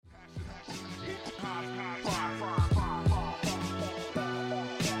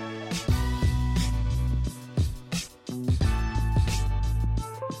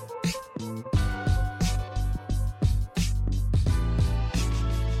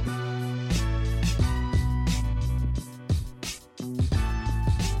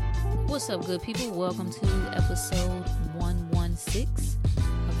What's up, good people? Welcome to episode 116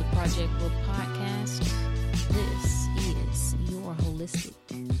 of the Project Book Podcast. This is your holistic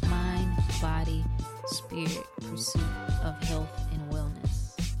mind, body, spirit pursuit of health and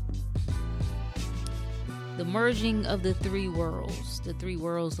wellness. The merging of the three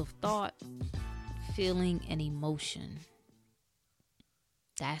worlds of thought, feeling, and emotion.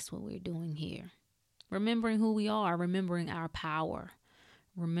 That's what we're doing here. Remembering who we are, remembering our power,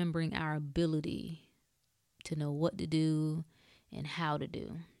 remembering our ability to know what to do and how to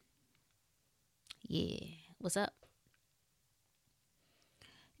do. Yeah, what's up?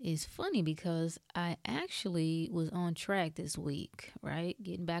 It's funny because I actually was on track this week, right?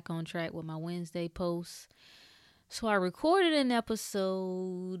 Getting back on track with my Wednesday posts. So I recorded an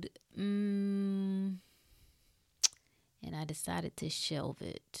episode and I decided to shelve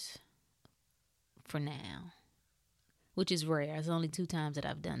it for now, which is rare. It's only 2 times that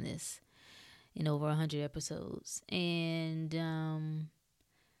I've done this in over 100 episodes. And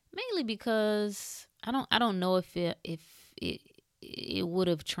mainly because I don't know if it would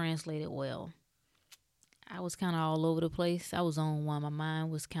have translated well. I was kind of all over the place. I was on one. My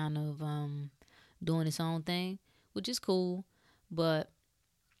mind was kind of doing its own thing, which is cool. But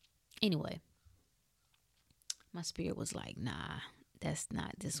anyway, my spirit was like, nah, that's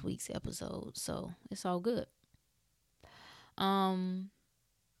not this week's episode. So it's all good. I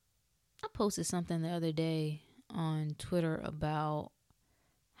posted something the other day on Twitter about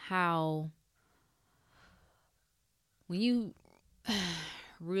how when you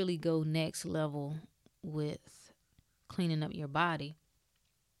really go next level with cleaning up your body,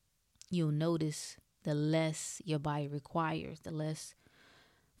 you'll notice the less your body requires, the less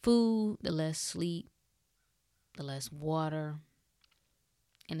food, the less sleep, the less water.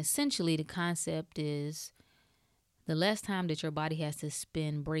 And essentially the concept is the less time that your body has to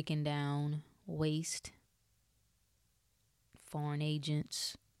spend breaking down waste, foreign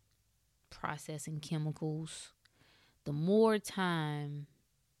agents, processing chemicals, the more time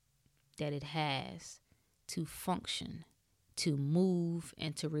that it has to function, to move,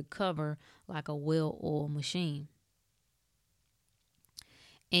 and to recover like a well-oiled machine.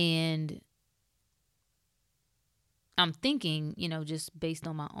 And I'm thinking, just based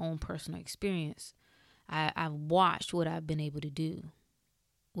on my own personal experience, I've watched what I've been able to do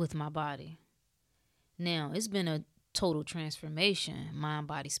with my body. Now, it's been a total transformation, mind,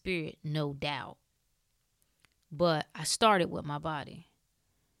 body, spirit, no doubt. But I started with my body,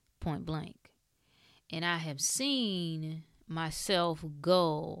 point blank. And I have seen myself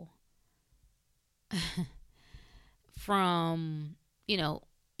go from,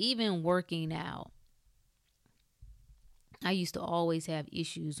 even working out. I used to always have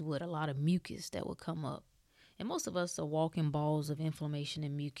issues with a lot of mucus that would come up. And most of us are walking balls of inflammation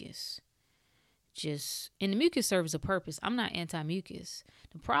and mucus. And the mucus serves a purpose. I'm not anti-mucus.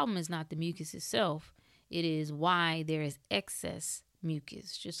 The problem is not the mucus itself. It is why there is excess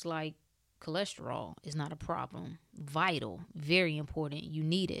mucus. Just like cholesterol is not a problem. Vital, very important. You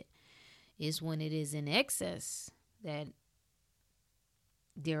need it. It's when it is in excess that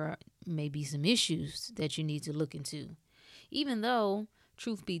there may be some issues that you need to look into. Even though,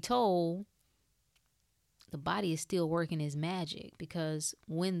 truth be told, the body is still working its magic, because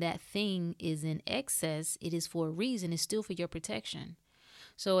when that thing is in excess, it is for a reason. It's still for your protection.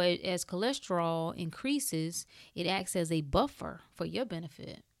 So as cholesterol increases, it acts as a buffer for your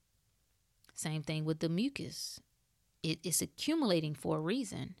benefit. Same thing with the mucus. It's accumulating for a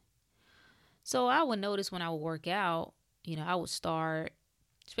reason. So I would notice when I would work out, I would start,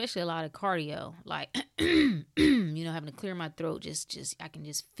 especially a lot of cardio, like, having to clear my throat. I can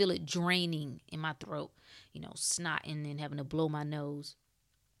just feel it draining in my throat, snotting and having to blow my nose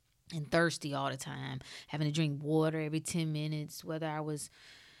and thirsty all the time, having to drink water every 10 minutes, whether I was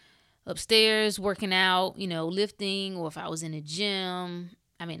upstairs working out, lifting, or if I was in the gym.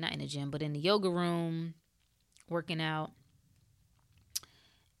 I mean, not in the gym, but in the yoga room working out.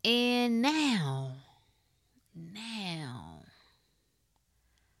 And now,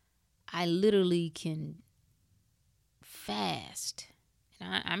 I literally can fast.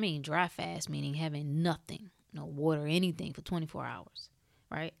 And I mean dry fast, meaning having nothing, no water, anything for 24 hours,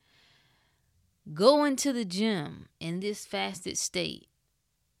 right? Go into the gym in this fasted state.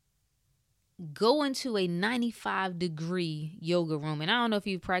 Go into a 95-degree yoga room. And I don't know if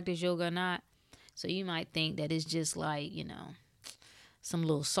you practice yoga or not, so you might think that it's just like, some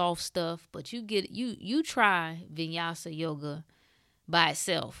little soft stuff. But you try Vinyasa yoga by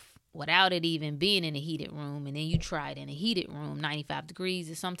itself, without it even being in a heated room, and then you try it in a heated room, 95 degrees,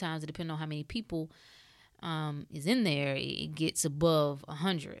 and sometimes, depending on how many people is in there, it gets above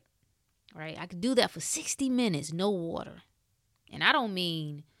 100. right? I could do that for 60 minutes, no water. And I don't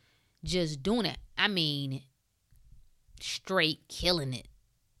mean just doing it. I mean straight killing it.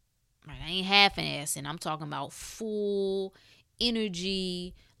 Right? I ain't half-assing. I'm talking about full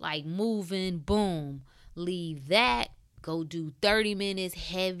energy, like moving, boom. Leave that, go do 30 minutes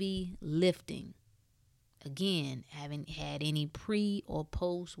heavy lifting. Again, haven't had any pre or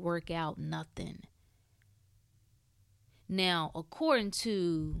post workout, nothing. Now, according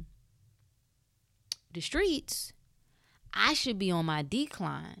to the streets, I should be on my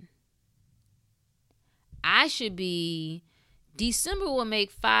decline. I should be, December will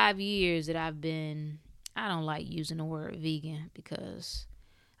make 5 years that I've been, I don't like using the word vegan because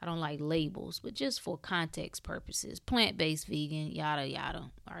I don't like labels, but just for context purposes, plant-based vegan, yada,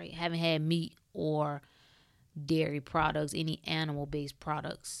 yada. All right, haven't had meat or dairy products, any animal-based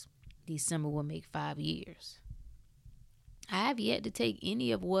products. December will make 5 years. I have yet to take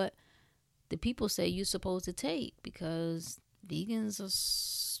any of what the people say you're supposed to take because vegans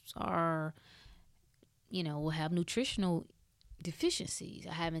are will have nutritional deficiencies.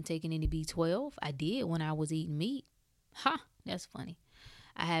 I haven't taken any B12. I did when I was eating meat. That's funny.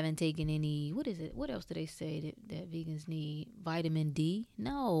 I haven't taken any, what is it? What else do they say that vegans need? Vitamin D?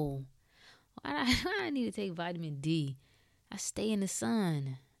 No. Why do I need to take vitamin D? I stay in the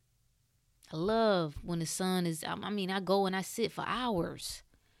sun. I love when the sun is, I go and I sit for hours,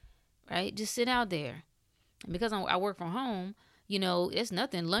 right? Just sit out there. And because I work from home, it's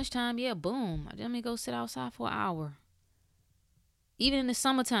nothing. Lunchtime, yeah, boom. Let me go sit outside for an hour. Even in the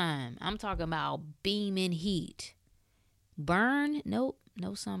summertime, I'm talking about beaming heat. Burn? Nope.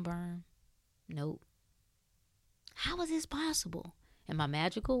 No sunburn. Nope. How is this possible? Am I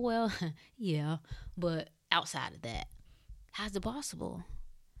magical? Well, yeah. But outside of that, how's it possible?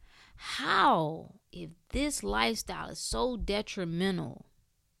 How, if this lifestyle is so detrimental,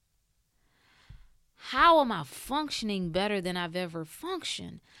 how am I functioning better than I've ever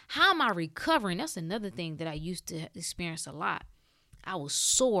functioned? How am I recovering? That's another thing that I used to experience a lot. I was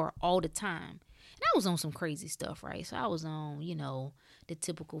sore all the time. And I was on some crazy stuff, right? So I was on, the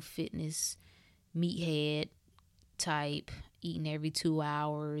typical fitness meathead type, eating every 2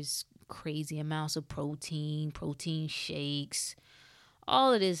 hours, crazy amounts of protein shakes,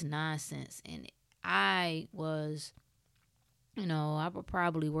 all of this nonsense. And I was, I would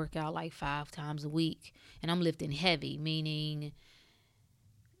probably work out like 5 times a week. And I'm lifting heavy, meaning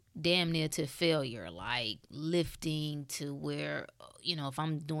damn near to failure, like lifting to where, if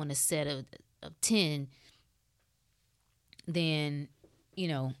I'm doing a set of 10, then,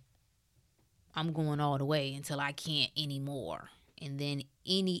 I'm going all the way until I can't anymore. And then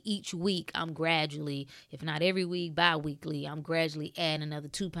each week I'm gradually, if not every week, bi-weekly, I'm gradually adding another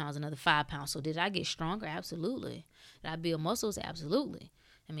 2 pounds, another 5 pounds. So did I get stronger? Absolutely. Did I build muscles? Absolutely.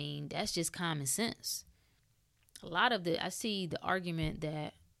 I mean, that's just common sense. I see the argument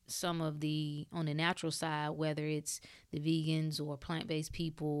that some of on the natural side, whether it's the vegans or plant-based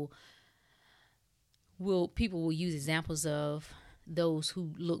people will use examples of those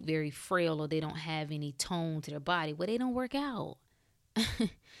who look very frail or they don't have any tone to their body. Well, they don't work out.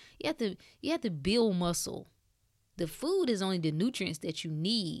 You have to build muscle. The food is only the nutrients that you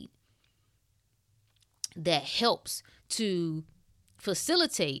need that helps to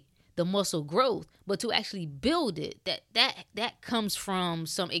facilitate the muscle growth, but to actually build it, that comes from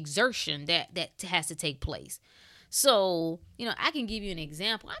some exertion that has to take place. So, I can give you an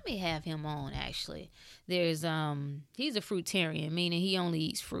example. I may have him on actually. There's he's a fruitarian, meaning he only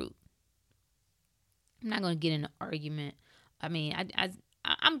eats fruit. I'm not going to get in an argument. I mean,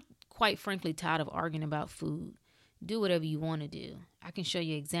 I'm quite frankly tired of arguing about food. Do whatever you want to do. I can show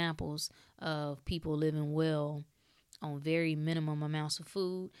you examples of people living well on very minimum amounts of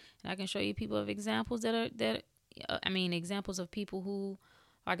food, and I can show you examples examples of people who,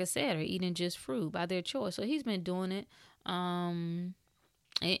 like I said, are eating just fruit by their choice. So he's been doing it. And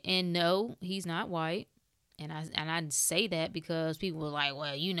no, he's not white. And I say that because people were like,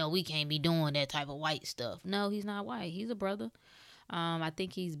 well, we can't be doing that type of white stuff. No, he's not white. He's a brother. I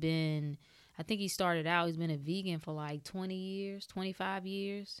think he started out, he's been a vegan for like 20 years, 25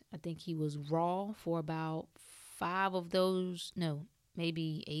 years. I think he was raw for about 5 of those, no,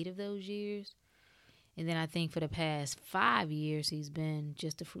 maybe 8 of those years. And then I think for the past 5 years, he's been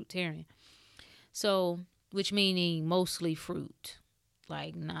just a fruitarian. So, which meaning mostly fruit,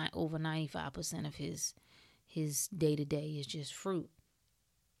 like not over 95% of his day-to-day is just fruit.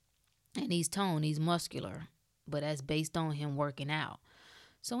 And he's toned, he's muscular, but that's based on him working out.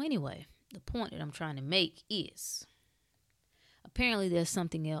 So anyway, the point that I'm trying to make is apparently there's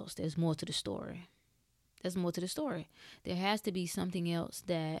something else. There's more to the story. There has to be something else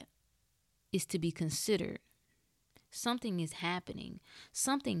that is to be considered. Something is happening.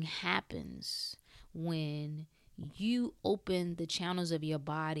 Something happens when you open the channels of your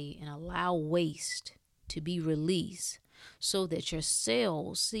body and allow waste to be released so that your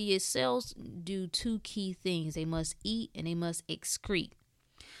cells do two key things. They must eat and they must excrete.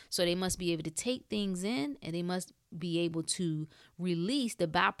 So they must be able to take things in and they must be able to release the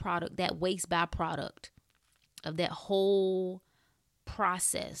byproduct, that waste byproduct of that whole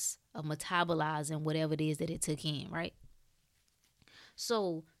process of metabolizing whatever it is that it took in, right?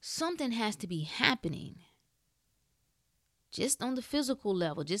 So something has to be happening just on the physical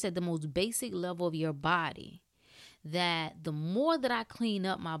level, just at the most basic level of your body, that the more that I clean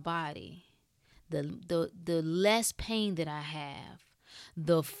up my body, the less pain that I have,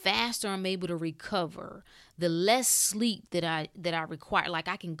 the faster I'm able to recover, the less sleep that I require. Like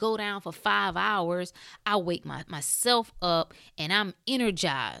I can go down for 5 hours, I wake myself up and I'm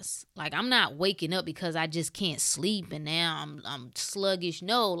energized. Like I'm not waking up because I just can't sleep and now I'm sluggish.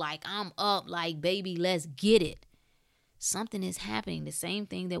 No, like I'm up like, baby, let's get it. Something is happening. The same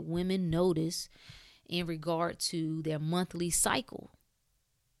thing that women notice in regard to their monthly cycle.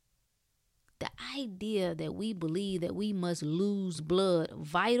 The idea that we believe that we must lose blood,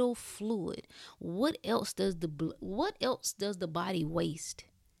 vital fluid. What else does the body waste?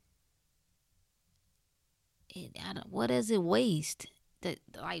 What does it waste?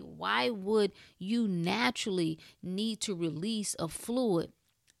 Why would you naturally need to release a fluid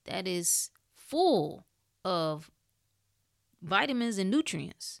that is full of vitamins and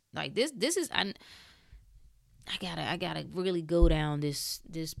nutrients? Like this is I gotta really go down this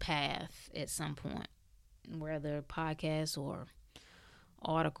path at some point, whether podcast or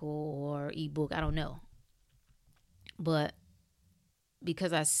article or ebook, I don't know. But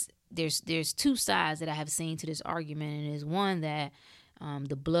because there's two sides that I have seen to this argument, and there's one that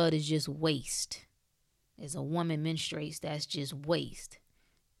the blood is just waste. As a woman menstruates, that's just waste.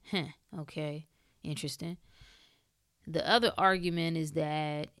 Okay, interesting. The other argument is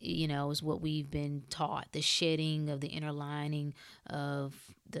that, is what we've been taught, the shedding of the inner lining of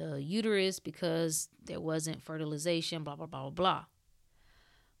the uterus because there wasn't fertilization, blah, blah, blah, blah, blah.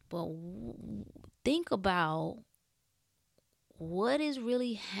 But think about what is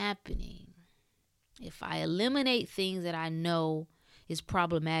really happening if I eliminate things that I know is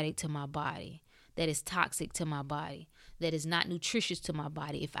problematic to my body, that is toxic to my body, that is not nutritious to my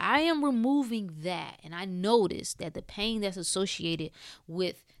body. If I am removing that and I notice that the pain that's associated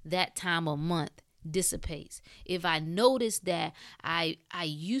with that time of month dissipates. If I notice that I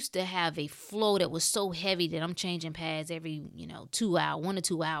used to have a flow that was so heavy that I'm changing pads every 1 to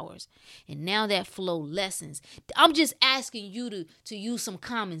 2 hours, and now that flow lessens. I'm just asking you to use some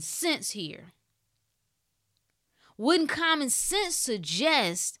common sense here. Wouldn't common sense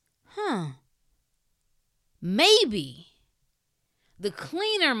suggest, maybe the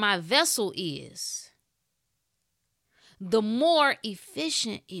cleaner my vessel is, the more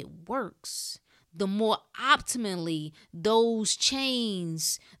efficient it works, the more optimally those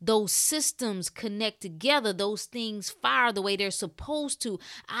chains, those systems connect together, those things fire the way they're supposed to.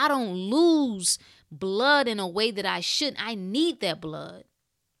 I don't lose blood in a way that I shouldn't. I need that blood.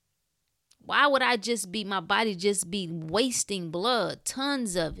 Why would my body just be wasting blood,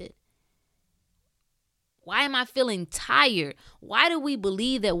 tons of it? Why am I feeling tired? Why do we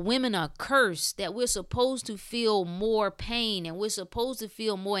believe that women are cursed, that we're supposed to feel more pain and we're supposed to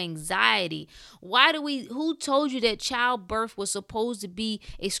feel more anxiety? Who told you that childbirth was supposed to be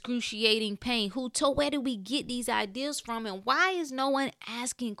excruciating pain? Where did we get these ideas from? And why is no one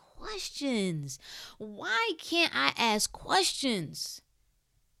asking questions? Why can't I ask questions?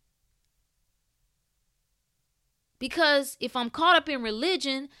 Because if I'm caught up in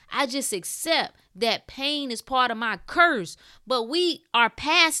religion, I just accept that pain is part of my curse. But we are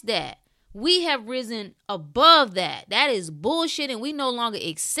past that. We have risen above that. That is bullshit, and we no longer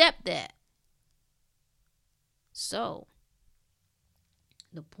accept that. So,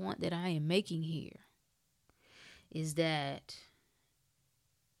 the point that I am making here is that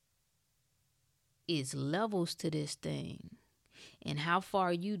it's levels to this thing, and how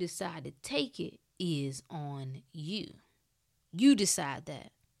far you decide to take it is on you. You decide that.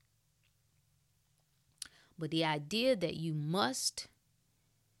 But the idea that you must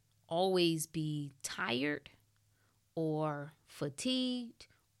always be tired or fatigued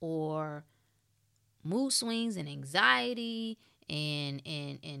or mood swings and anxiety and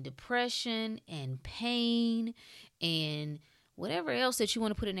depression and pain and whatever else that you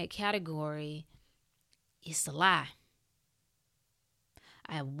want to put in that category, it's a lie.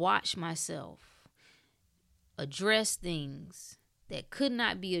 I have watched myself address things that could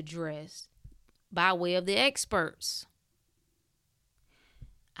not be addressed by way of the experts.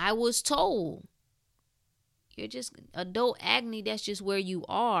 I was told, you're just adult acne, that's just where you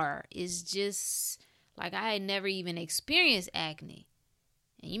are. It's just like I had never even experienced acne.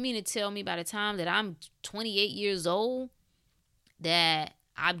 And you mean to tell me by the time that I'm 28 years old that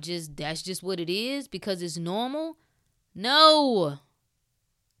that's just what it is because it's normal? No.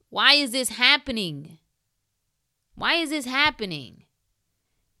 Why is this happening? Why is this happening?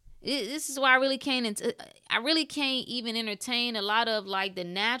 This is why I really can't even entertain a lot of like the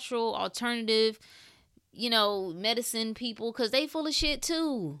natural alternative, medicine people, because they full of shit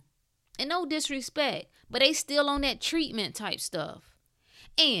too. And no disrespect, but they still on that treatment type stuff.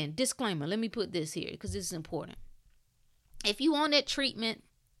 And disclaimer, let me put this here because this is important. If you on that treatment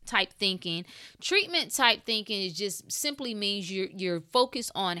type thinking is just simply means you're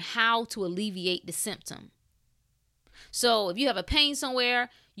focused on how to alleviate the symptom. So if you have a pain somewhere,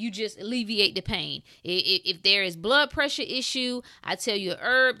 you just alleviate the pain. If there is blood pressure issue, I tell you a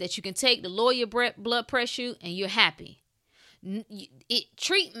herb that you can take to lower your blood pressure and you're happy.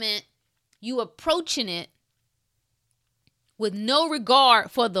 Treatment, you approaching it with no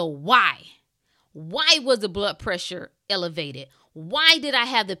regard for the why. Why was the blood pressure elevated? Why did I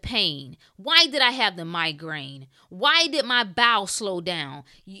have the pain? Why did I have the migraine? Why did my bowels slow down?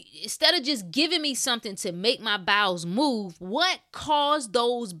 Instead of just giving me something to make my bowels move, what caused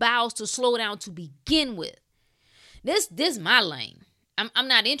those bowels to slow down to begin with? This is my lane. I'm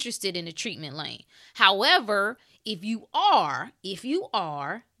not interested in the treatment lane. However, if you are,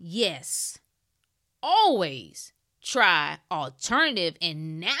 yes, always try alternative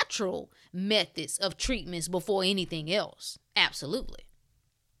and natural methods of treatments before anything else. Absolutely.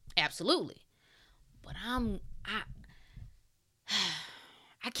 But I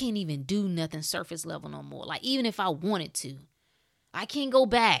can't even do nothing surface level no more. Like, even if I wanted to, I can't go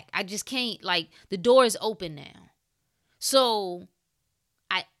back. I just can't. Like, the door is open now. So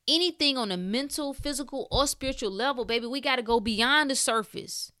anything on a mental, physical, or spiritual level, baby, we got to go beyond the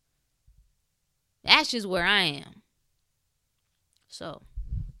surface. That's just where I am. So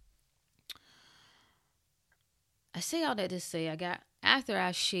I say all that to say, after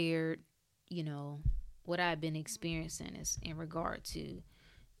I shared, what I've been experiencing is in regard to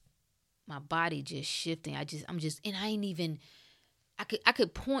my body just shifting. I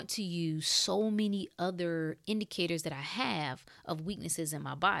could point to you so many other indicators that I have of weaknesses in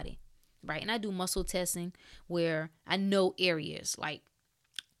my body, right? And I do muscle testing where I know areas like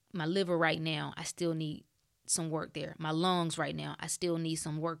my liver right now, I still need some work there. My lungs right now, I still need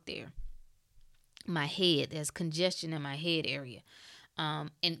some work there. My head, there's congestion in my head area. And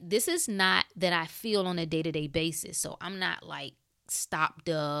this is not that I feel on a day-to-day basis. So I'm not like stopped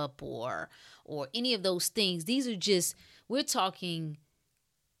up or any of those things. These are just, we're talking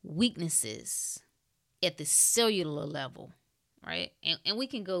weaknesses at the cellular level, right? And we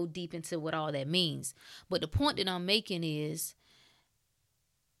can go deep into what all that means. But the point that I'm making is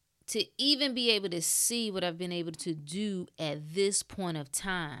to even be able to see what I've been able to do at this point of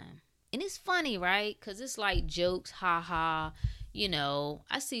time. And it's funny, right? Because it's like jokes, ha.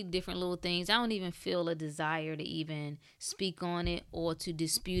 I see different little things. I don't even feel a desire to even speak on it or to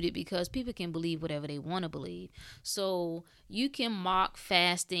dispute it because people can believe whatever they want to believe. So you can mock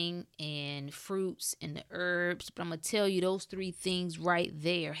fasting and fruits and the herbs, but I'm going to tell you those three things right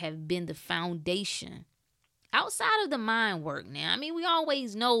there have been the foundation. Outside of the mind work now. I mean, we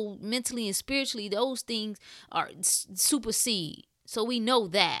always know mentally and spiritually those things are supersede. So we know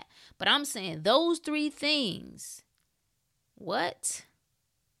that. But I'm saying those three things. What?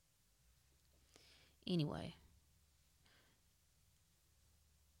 Anyway.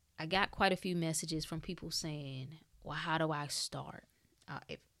 I got quite a few messages from people saying, well, how do I start?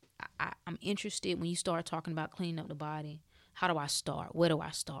 I'm interested when you start talking about cleaning up the body. How do I start? Where do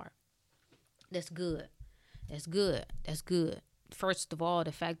I start? That's good. First of all,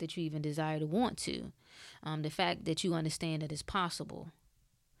 the fact that you even desire to want to. The fact that you understand that it's possible.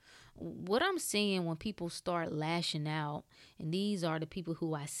 What I'm seeing when people start lashing out, and these are the people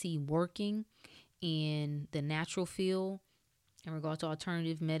who I see working in the natural field in regard to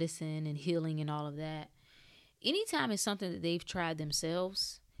alternative medicine and healing and all of that. Anytime it's something that they've tried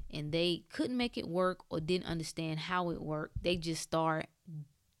themselves and they couldn't make it work or didn't understand how it worked, they just start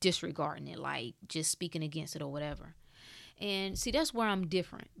disregarding it, like just speaking against it or whatever. And see, that's where I'm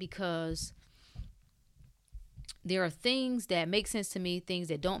different because there are things that make sense to me, things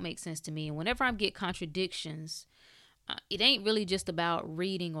that don't make sense to me. And whenever I get contradictions, it ain't really just about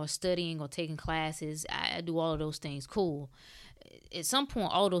reading or studying or taking classes. I do all of those things. Cool. At some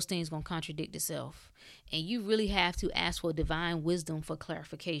point, all those things going to contradict itself. And you really have to ask for divine wisdom for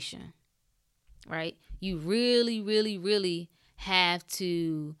clarification. right? You really, really, really have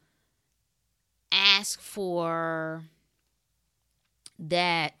to ask for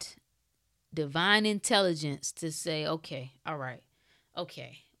that divine intelligence to say, okay, all right,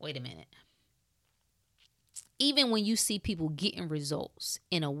 okay, wait a minute. Even when you see people getting results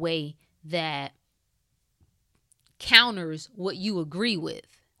in a way that counters what you agree with,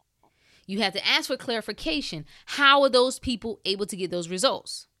 you have to ask for clarification. How are those people able to get those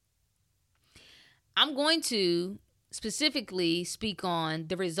results? I'm going to specifically speak on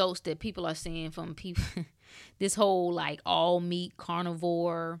the results that people are seeing from people, this whole like all meat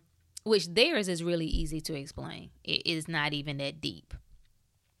carnivore, which theirs is really easy to explain. It is not even that deep.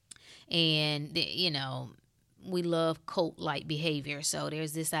 And, we love cult-like behavior. So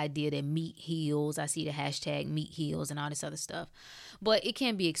there's this idea that meat heals. I see the hashtag meat heals and all this other stuff. But it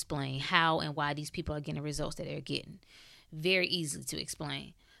can be explained how and why these people are getting the results that they're getting. Very easily to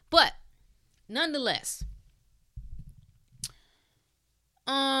explain. But nonetheless,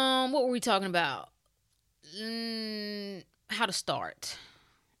 what were we talking about? How to start.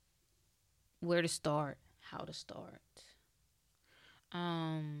 Where to start. How to start.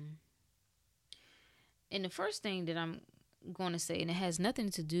 And the first thing that I'm going to say, and it has nothing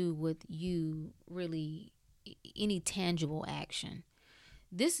to do with you really, any tangible action.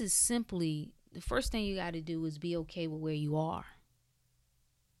 This is simply, the first thing you got to do is be okay with where you are.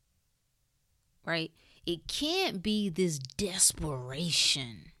 Right? It can't be this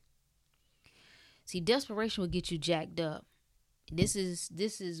desperation. See, desperation will get you jacked up. This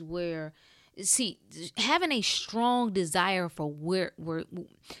is where, see, having a strong desire for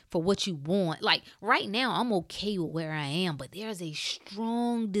for what you want. Like right now, I'm okay with where I am, but there's a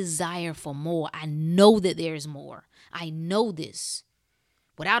strong desire for more. I know that there's more. I know this.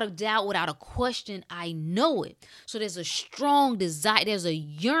 Without a doubt, without a question, I know it. So there's a strong desire. There's a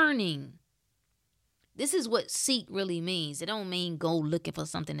yearning. This is what seek really means. It don't mean go looking for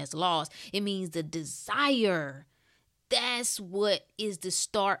something that's lost. It means the desire. That's what is the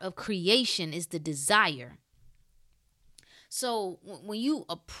start of creation, is the desire. So when you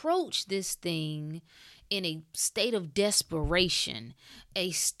approach this thing in a state of desperation,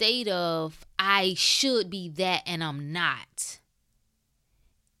 a state of I should be that and I'm not.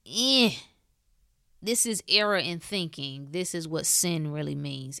 This is error in thinking. This is what sin really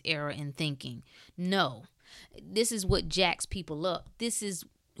means, error in thinking. No, this is what jacks people up. This is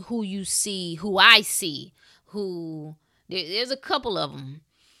who you see, who I see, there's a couple of them,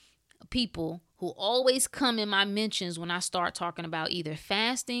 people who always come in my mentions when I start talking about either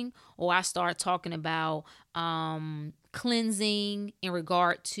fasting or I start talking about cleansing in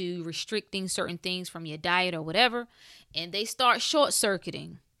regard to restricting certain things from your diet or whatever. And they start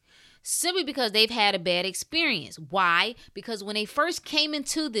short-circuiting. Simply because they've had a bad experience. Why? Because when they first came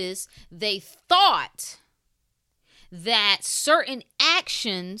into this, they thought that certain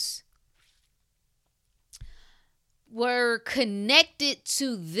actions were connected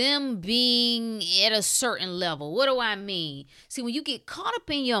to them being at a certain level. What do I mean? See, when you get caught up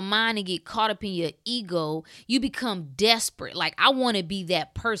in your mind and get caught up in your ego, you become desperate. Like, I want to be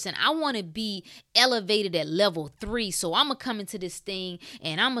that person. I want to be elevated at level 3. So I'm going to come into this thing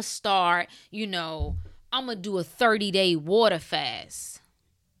and I'm going to start, I'm going to do a 30-day water fast.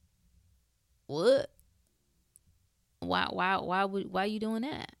 What? Why are you doing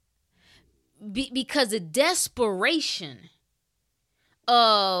that? Because the desperation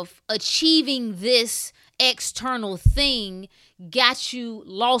of achieving this external thing got you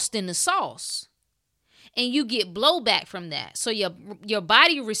lost in the sauce. And you get blowback from that. So your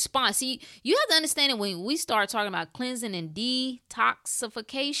body responds. See, you have to understand that when we start talking about cleansing and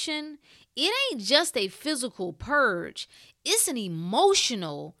detoxification, it ain't just a physical purge. It's an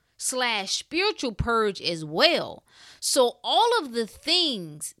emotional / spiritual purge as well. So all of the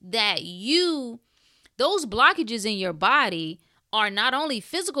things that those blockages in your body are not only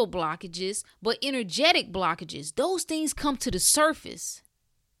physical blockages, but energetic blockages. Those things come to the surface.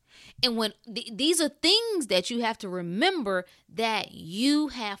 And when these are things that you have to remember that you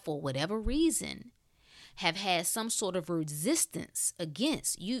have, for whatever reason, have had some sort of resistance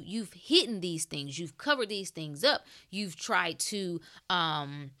against. You've hidden these things. You've covered these things up. You've tried to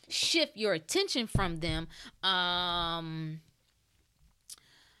shift your attention from them.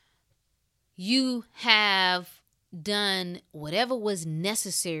 You have done whatever was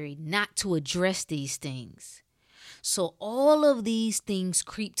necessary not to address these things. So all of these things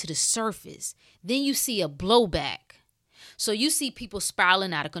creep to the surface. Then you see a blowback. So you see people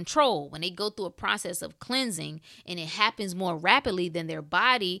spiraling out of control when they go through a process of cleansing, and it happens more rapidly than their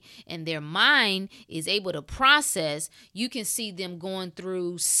body and their mind is able to process. You can see them going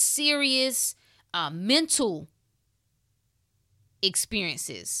through serious mental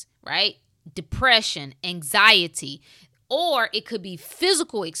experiences, right? Depression, anxiety, or it could be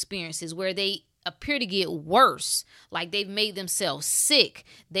physical experiences where they appear to get worse, like they've made themselves sick.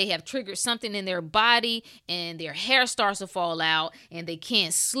 They have triggered something in their body and their hair starts to fall out and they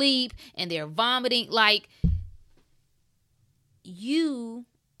can't sleep and they're vomiting. Like, you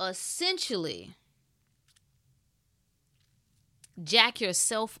essentially jack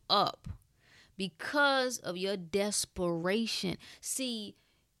yourself up because of your desperation. See,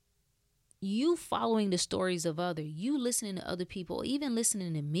 you following the stories of others, you listening to other people, even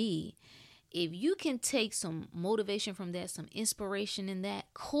listening to me, if you can take some motivation from that, some inspiration in that,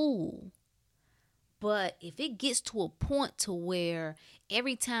 cool. But if it gets to a point to where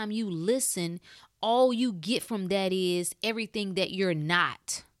every time you listen, all you get from that is everything that you're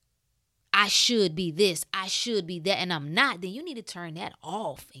not. I should be this, I should be that, and I'm not, then you need to turn that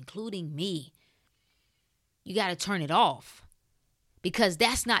off, including me. You got to turn it off because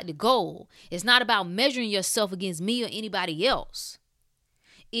that's not the goal. It's not about measuring yourself against me or anybody else.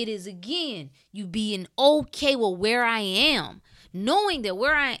 It is, again, you being okay with where I am, knowing that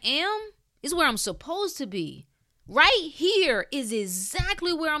where I am is where I'm supposed to be. Right here is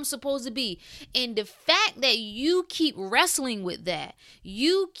exactly where I'm supposed to be. And the fact that you keep wrestling with that,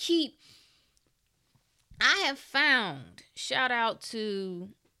 I have found, shout out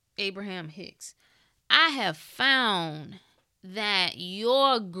to Abraham Hicks, I have found that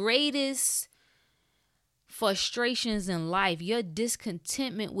your greatest frustrations in life, your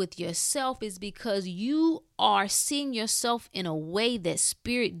discontentment with yourself, is because you are seeing yourself in a way that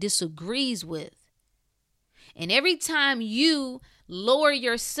spirit disagrees with. And every time you lower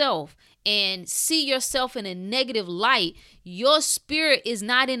yourself and see yourself in a negative light, your spirit is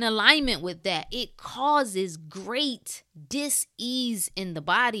not in alignment with that. It causes great dis-ease in the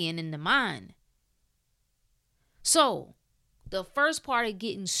body and in the mind. So, the first part of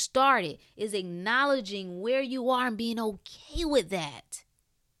getting started is acknowledging where you are and being okay with that.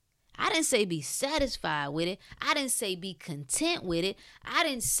 I didn't say be satisfied with it. I didn't say be content with it. I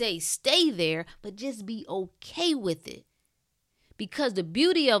didn't say stay there, but just be okay with it. Because the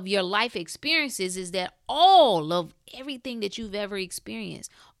beauty of your life experiences is that all of everything that you've ever experienced,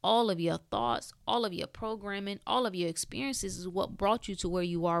 all of your thoughts, all of your programming, all of your experiences is what brought you to where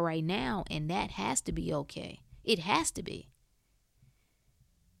you are right now. And that has to be okay. It has to be.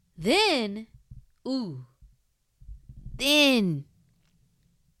 Then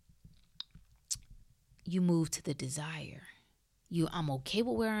you move to the desire. I'm okay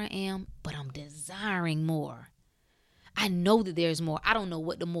with where I am, but I'm desiring more. I know that there's more. I don't know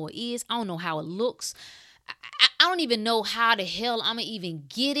what the more is. I don't know how it looks. I don't even know how the hell I'm going to even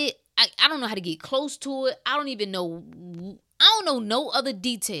get it. I don't know how to get close to it. I don't know no other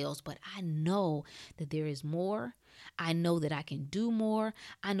details, but I know that there is more. I know that I can do more.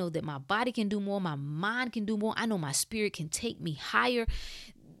 I know that my body can do more. My mind can do more. I know my spirit can take me higher.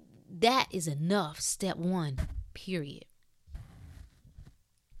 That is enough. Step one, period.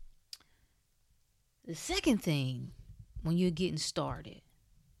 The second thing, when you're getting started,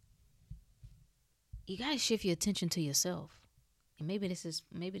 you got to shift your attention to yourself. And maybe this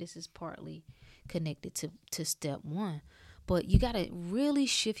is partly connected to step one, but you got to really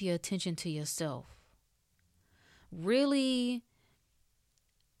shift your attention to yourself. Really,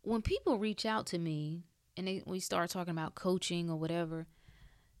 when people reach out to me and we start talking about coaching or whatever,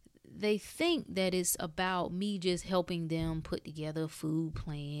 they think that it's about me just helping them put together a food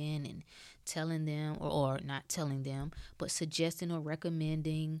plan and telling them, or not telling them, but suggesting or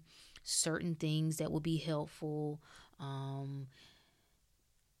recommending certain things that will be helpful,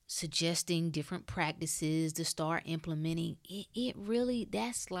 suggesting different practices to start implementing. It really,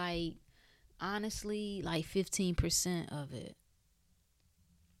 that's like, honestly, like 15% of it.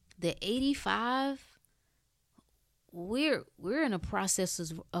 The 85, we're in a process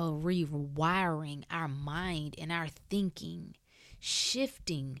of rewiring our mind and our thinking,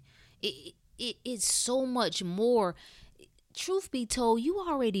 shifting. It's so much more. Truth be told, you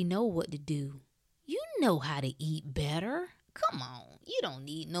already know what to do. You know how to eat better. Come on. You don't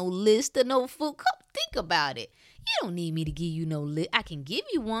need no list of no food. Come think about it. You don't need me to give you no list. I can give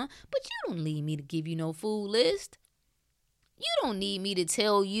you one, but you don't need me to give you no food list. You don't need me to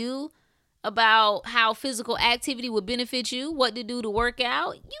tell you about how physical activity would benefit you, what to do to work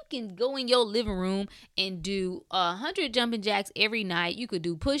out. You can go in your living room and do 100 jumping jacks every night. You could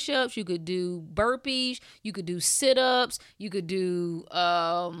do push-ups. You could do burpees. You could do sit-ups. You could do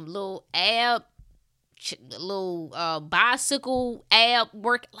little bicycle ab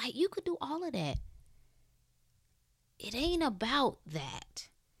work. Like, you could do all of that. It ain't about that.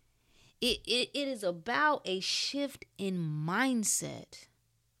 It is about a shift in mindset.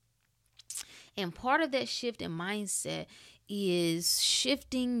 And part of that shift in mindset is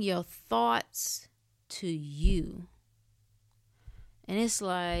shifting your thoughts to you. And it's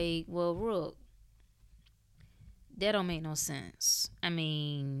like, well, Rook, that don't make no sense. I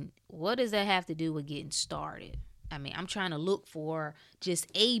mean, what does that have to do with getting started? I mean, I'm trying to look for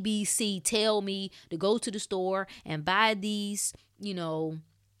just ABC tell me to go to the store and buy these,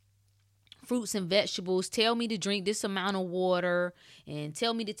 fruits and vegetables, tell me to drink this amount of water, and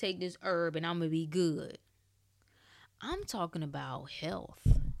tell me to take this herb, and I'm going to be good. I'm talking about health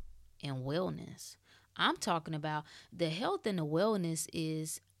and wellness. I'm talking about the health and the wellness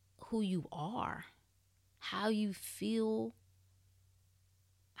is who you are, how you feel,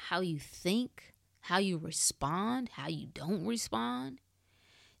 how you think, how you respond, how you don't respond.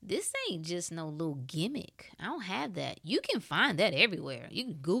 This ain't just no little gimmick. I don't have that. You can find that everywhere. You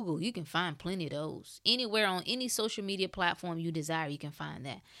can Google, you can find plenty of those. Anywhere on any social media platform you desire, you can find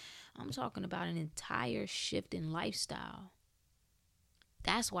that. I'm talking about an entire shift in lifestyle.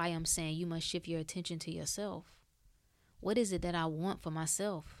 That's why I'm saying you must shift your attention to yourself. What is it that I want for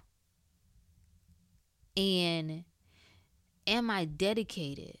myself? And am I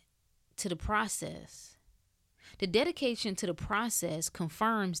dedicated to the process? The dedication to the process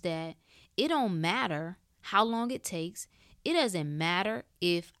confirms that it don't matter how long it takes. It doesn't matter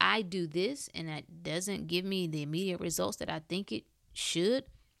if I do this and that doesn't give me the immediate results that I think it should.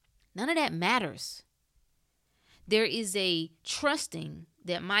 None of that matters. There is a trusting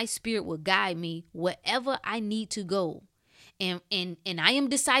that my spirit will guide me wherever I need to go. And I am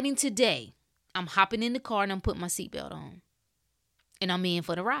deciding today, I'm hopping in the car and I'm putting my seatbelt on. And I'm in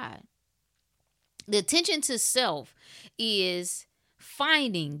for the ride. The attention to self is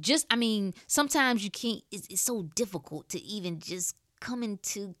finding sometimes you can't, it's so difficult to even just come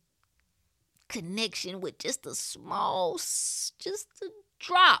into connection with just a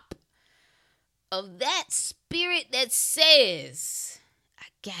drop of that spirit that says, I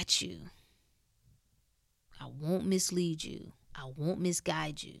got you. I won't mislead you. I won't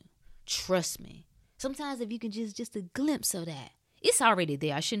misguide you. Trust me. Sometimes if you can just a glimpse of that, it's already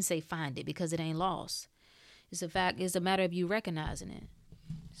there. I shouldn't say find it because it ain't lost. It's a matter of you recognizing it.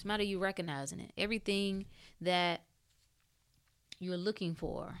 It's a matter of you recognizing it. Everything that you're looking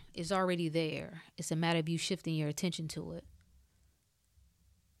for is already there. It's a matter of you shifting your attention to it.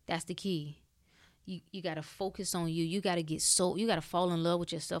 That's the key. You got to focus on you. You got to fall in love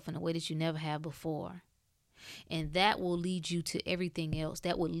with yourself in a way that you never have before. And that will lead you to everything else.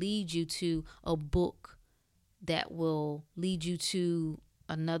 That will lead you to a book. That will lead you to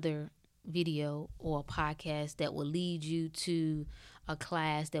another video or a podcast. That will lead you to a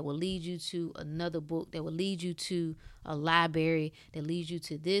class. That will lead you to another book. That will lead you to a library. That leads you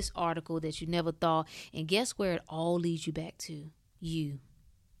to this article that you never thought. And guess where it all leads you back to? You.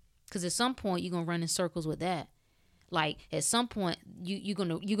 Because at some point you're gonna run in circles with that. Like at some point you're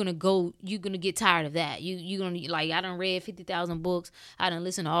gonna get tired of that. You're gonna like, I done read 50,000 books. I done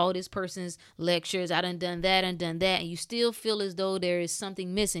listened to all this person's lectures. I done that and done that, and you still feel as though there is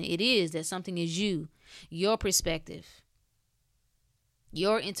something missing. It is that something is you, your perspective,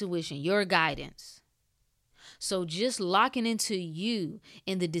 your intuition, your guidance. So just locking into you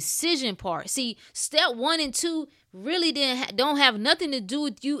in the decision part. See, step 1 and 2 really don't have nothing to do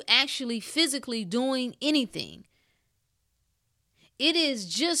with you actually physically doing anything. It is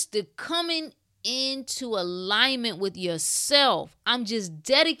just the coming into alignment with yourself. I'm just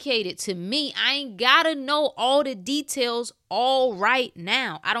dedicated to me. I ain't gotta know all the details all right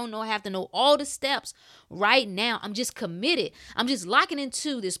now. I don't have to know all the steps right now. I'm just committed. I'm just locking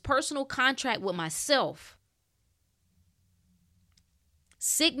into this personal contract with myself.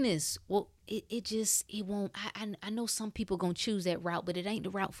 Sickness, well, it won't. I know some people gonna choose that route, but it ain't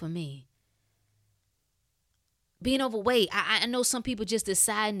the route for me. Being overweight, I know some people just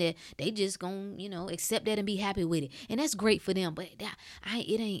deciding that they just gonna, accept that and be happy with it. And that's great for them, but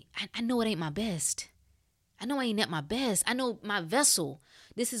I know it ain't my best. I know I ain't at my best. I know my vessel.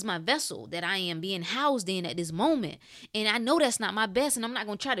 This is my vessel that I am being housed in at this moment. And I know that's not my best, and I'm not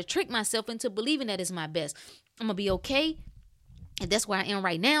gonna try to trick myself into believing that it's my best. I'm gonna be okay. And that's where I am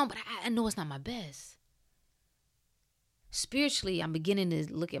right now, but I know it's not my best. spiritually, I'm beginning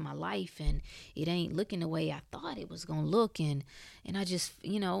to look at my life, and it ain't looking the way I thought it was gonna look. And I just,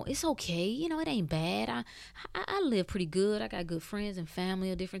 it's okay. It ain't bad. I live pretty good. I got good friends and family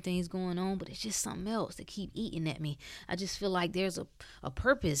or different things going on, but it's just something else that keep eating at me. I just feel like there's a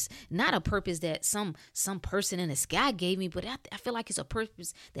purpose, not a purpose that some person in the sky gave me, but I feel like it's a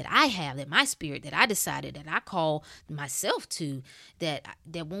purpose that I have, that my spirit, that I decided, that I call myself to, that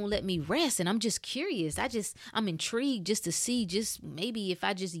won't let me rest. And I'm just curious. I'm intrigued just to see, just maybe if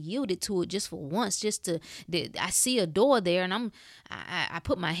I just yielded to it just for once, I see a door there, and I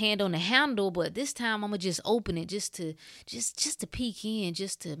put my hand on the handle, but this time I'm gonna just open it just to peek in,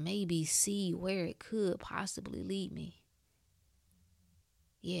 just to maybe see where it could possibly lead me.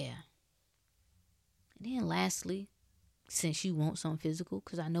 Yeah. And then lastly, since you want something physical,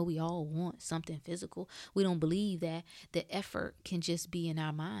 because I know we all want something physical, we don't believe that the effort can just be in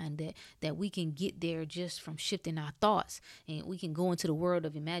our mind, that we can get there just from shifting our thoughts, and we can go into the world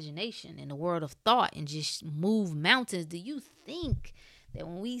of imagination and the world of thought and just move mountains. Do you think that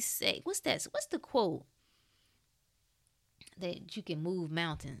when we say, what's the quote, that you can move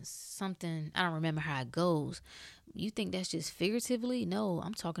mountains? Something, I don't remember how it goes. You think that's just figuratively? No,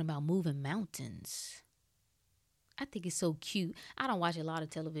 I'm talking about moving mountains. I think it's so cute. I don't watch a lot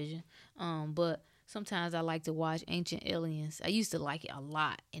of television, but sometimes I like to watch Ancient Aliens. I used to like it a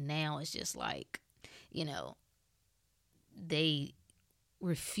lot, and now it's just like, they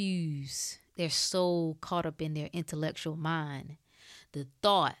refuse. They're so caught up in their intellectual mind. The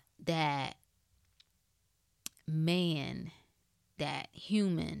thought that man, that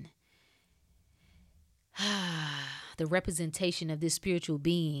human, the representation of this spiritual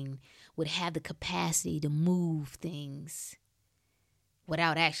being would have the capacity to move things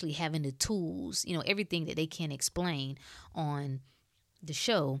without actually having the tools. Everything that they can't explain on the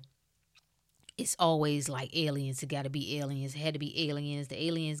show, it's always like aliens. It got to be aliens. It had to be aliens. The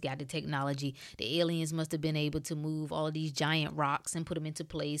aliens got the technology. The aliens must have been able to move all these giant rocks and put them into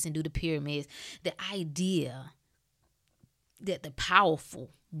place and do the pyramids. The idea that the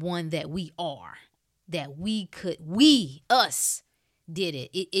powerful one that we are, that us did it.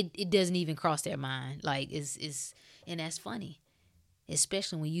 It doesn't even cross their mind. Like, and that's funny,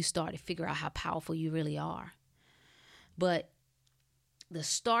 especially when you start to figure out how powerful you really are. But the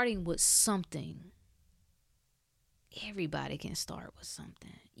starting with something, everybody can start with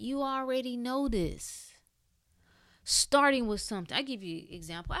something. You already know this. Starting with something. I give you an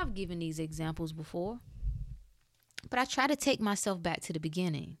example. I've given these examples before, but I try to take myself back to the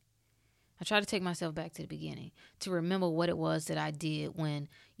beginning. To remember what it was that I did when,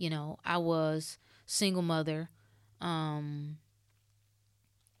 I was single mother, when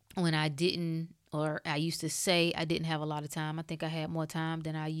I used to say I didn't have a lot of time. I think I had more time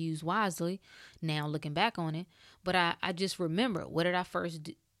than I used wisely now looking back on it. But I just remember, what did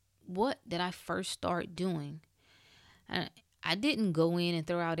I first start doing? I didn't go in and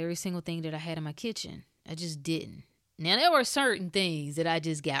throw out every single thing that I had in my kitchen. I just didn't. Now, there were certain things that I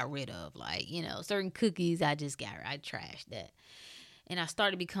just got rid of, like, certain cookies I trashed that. And I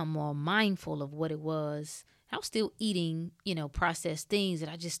started to become more mindful of what it was. I was still eating, processed things, that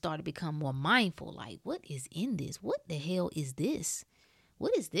I just started to become more mindful. Like, what is in this? What the hell is this?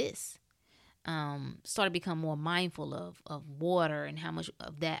 What is this? Started to become more mindful of water and how much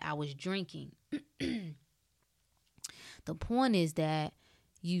of that I was drinking. The point is that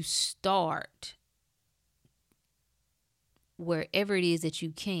you start wherever it is that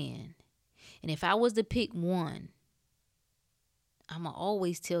you can. And if I was to pick one, I'm going to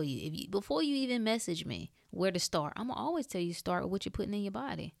always tell you, before you even message me where to start, I'm going to always tell you, start with what you're putting in your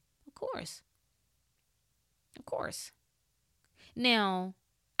body. Of course. Now,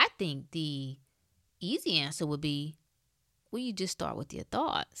 I think the easy answer would be, well, you just start with your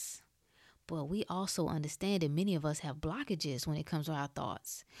thoughts. But we also understand that many of us have blockages when it comes to our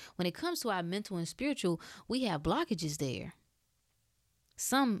thoughts. When it comes to our mental and spiritual, we have blockages there.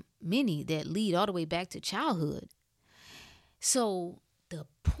 Many that lead all the way back to childhood. So the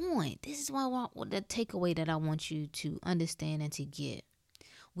point, this is what I want, the takeaway that I want you to understand and to get.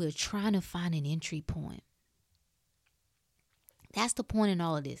 We're trying to find an entry point. That's the point in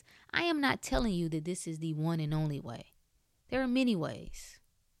all of this. I am not telling you that this is the one and only way. There are many ways.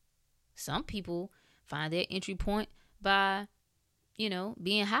 Some people find their entry point by,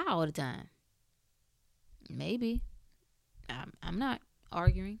 being high all the time. Maybe. I'm not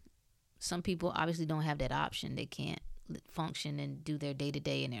arguing. Some people obviously don't have that option. They can't function and do their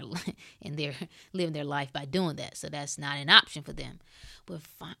day-to-day and they're living their life by doing that. So that's not an option for them.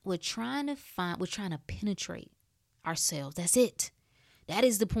 We're trying to penetrate ourselves. That's it. That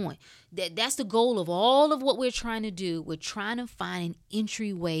is the point. That's the goal of all of what we're trying to do. We're trying to find an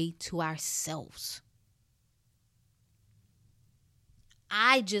entryway to ourselves.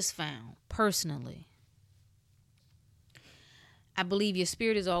 I just found, personally, I believe your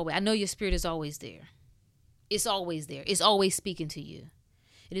spirit is always, I know your spirit is always there. It's always there. It's always speaking to you.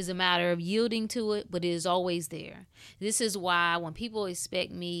 It is a matter of yielding to it, but it is always there. This is why when people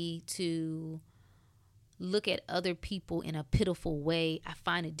expect me to look at other people in a pitiful way, I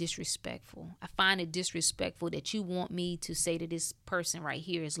find it disrespectful. I find it disrespectful that you want me to say that this person right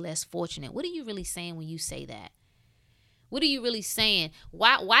here is less fortunate. What are you really saying when you say that? What are you really saying?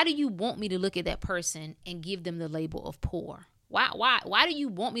 Why do you want me to look at that person and give them the label of poor? Why do you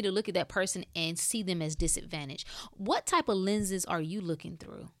want me to look at that person and see them as disadvantaged? What type of lenses are you looking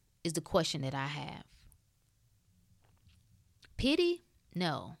through is the question that I have. Pity?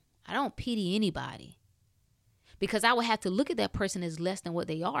 No, I don't pity anybody. Because I would have to look at that person as less than what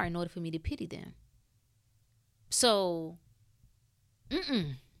they are in order for me to pity them. So,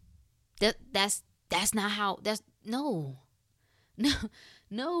 that's not how, no.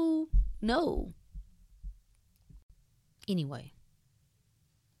 Anyway,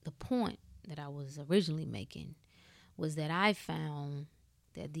 the point that I was originally making was that I found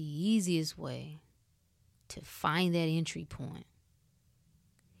that the easiest way to find that entry point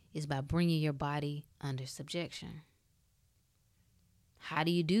is by bringing your body under subjection. How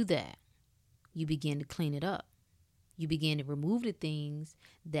do you do that? You begin to clean it up. You begin to remove the things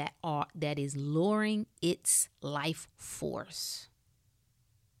that is lowering its life force.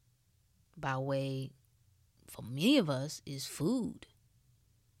 By way, for many of us, is food.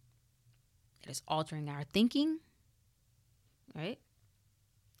 That is altering our thinking, right?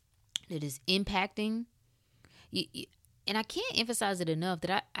 That is impacting. And I can't emphasize it enough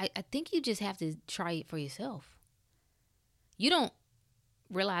that I think you just have to try it for yourself. You don't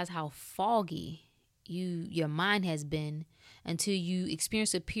realize how foggy your mind has been until you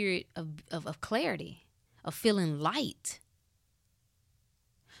experience a period of clarity, of feeling light.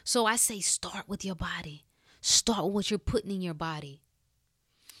 So I say start with your body. Start with what you're putting in your body.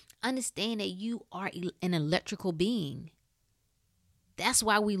 Understand that you are an electrical being. That's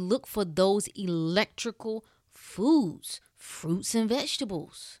why we look for those electrical foods, fruits and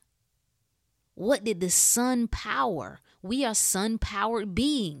vegetables. What did the sun power? We are sun-powered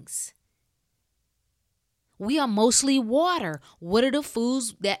beings. We are mostly water. What are the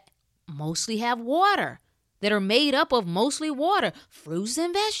foods that mostly have water, that are made up of mostly water? Fruits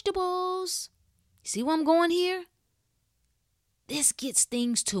and vegetables. See where I'm going here? This gets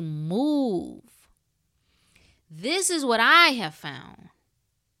things to move. This is what I have found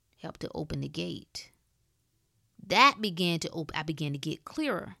helped to open the gate. That began to open. I began to get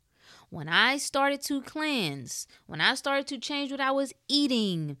clearer. When I started to cleanse, when I started to change what I was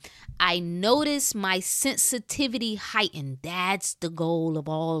eating, I noticed my sensitivity heightened. That's the goal of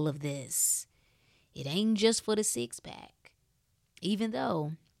all of this. It ain't just for the six-pack. Even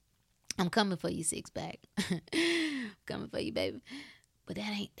though I'm coming for you, six-pack. Coming for you, baby. But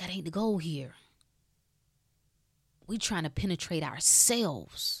that ain't the goal here. We trying to penetrate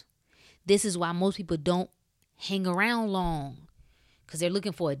ourselves. This is why most people don't hang around long. Because they're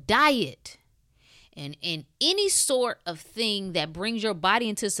looking for a diet. And any sort of thing that brings your body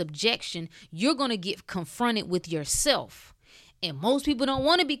into subjection, you're going to get confronted with yourself. And most people don't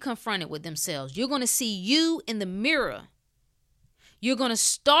want to be confronted with themselves. You're going to see you in the mirror. You're going to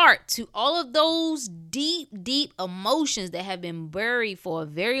start to all of those deep, deep emotions that have been buried for a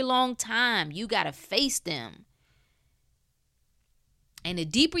very long time. You got to face them. And the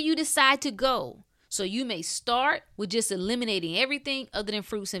deeper you decide to go, so you may start with just eliminating everything other than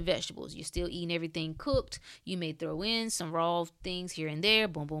fruits and vegetables. You're still eating everything cooked. You may throw in some raw things here and there.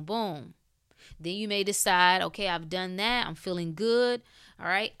 Boom, boom, boom. Then you may decide, okay, I've done that. I'm feeling good. All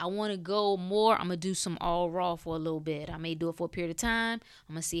right, I want to go more. I'm going to do some all raw for a little bit. I may do it for a period of time.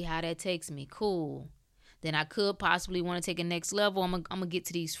 I'm going to see how that takes me. Cool. Then I could possibly want to take a next level. I'm going to get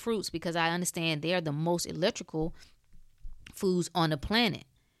to these fruits because I understand they are the most electrical foods on the planet.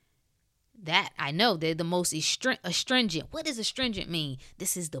 That I know they're the most astringent. What does astringent mean?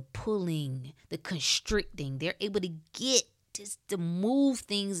 This is the pulling, the constricting. They're able to get just to move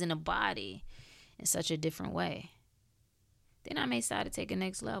things in the body in such a different way. Then I may decide to take a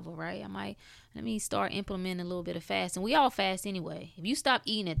next level, right? Let me start implementing a little bit of fasting. We all fast anyway. If you stop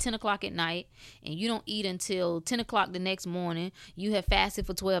eating at 10 o'clock at night and you don't eat until 10 o'clock the next morning, you have fasted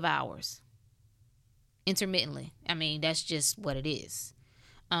for 12 hours. Intermittently. I mean, that's just what it is.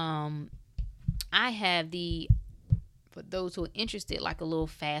 I have for those who are interested, like a little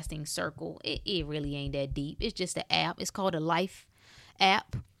fasting circle. It really ain't that deep. It's just an app. It's called a Life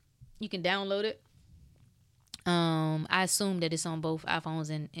app. You can download it. I assume that it's on both iPhones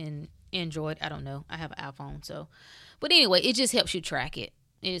and Android. I don't know. I have an iPhone, so. But anyway, it just helps you track it.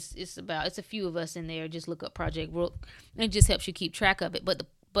 It's a few of us in there. Just look up Project Rook, and it just helps you keep track of it. But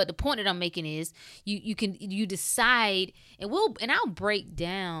the point that I'm making is you decide, and I'll break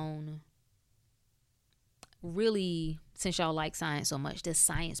down, really, since y'all like science so much, the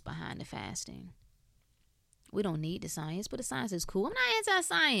science behind the fasting. We don't need the science, but the science is cool. I'm not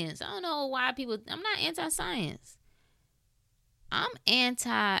anti-science. I don't know why I'm not anti-science.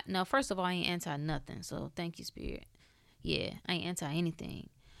 No, first of all, I ain't anti nothing. So thank you, Spirit. Yeah, I ain't anti anything.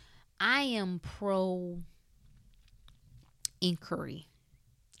 I am pro inquiry,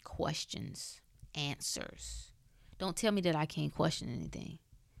 questions, answers. Don't tell me that I can't question anything.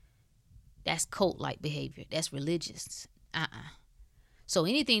 That's cult-like behavior. That's religious. So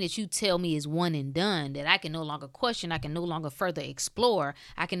anything that you tell me is one and done, that I can no longer question, I can no longer further explore,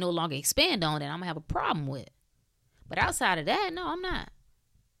 I can no longer expand on, that I'm going to have a problem with. But outside of that, no, I'm not.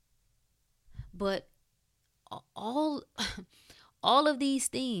 But all of these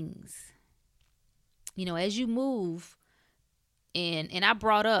things, as you move, and I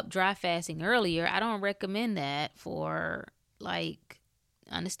brought up dry fasting earlier, I don't recommend that for, I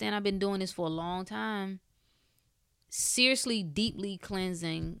understand I've been doing this for a long time. Seriously, deeply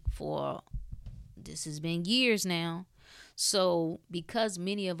cleansing this has been years now. So because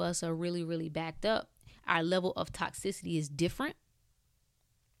many of us are really, really backed up, our level of toxicity is different.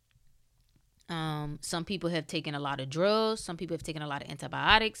 Some people have taken a lot of drugs. Some people have taken a lot of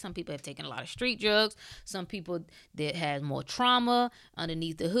antibiotics. Some people have taken a lot of street drugs. Some people that had more trauma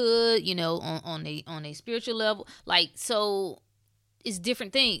underneath the hood, on a spiritual level. So it's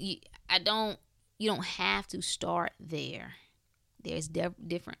different thing. You don't have to start there. There's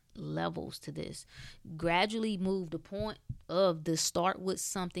different levels to this. Gradually move the point of the start with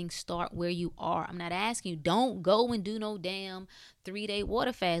something, start where you are. I'm not asking you, don't go and do no damn 3-day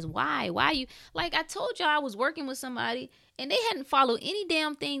water fast. Why? You, I told y'all, I was working with somebody and they hadn't followed any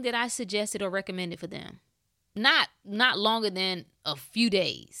damn thing that I suggested or recommended for them. Not longer than a few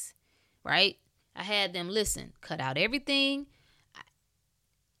days, right? I had them, listen, cut out everything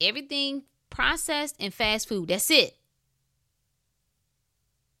processed and fast food. That's it.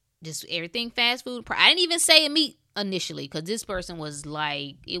 Just everything fast food. I didn't even say meat initially because this person was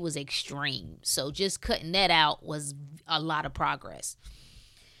it was extreme. So just cutting that out was a lot of progress.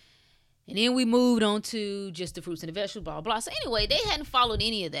 And then we moved on to just the fruits and the vegetables, blah, blah. So anyway, they hadn't followed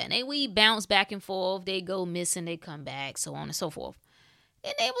any of that. And we bounce back and forth. They go missing, they come back, so on and so forth.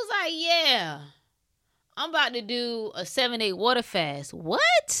 And they was like, yeah, I'm about to do a 7-day water fast.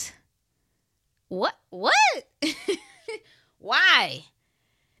 What? Why?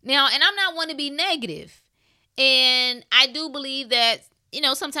 Now, and I'm not one to be negative. And I do believe that,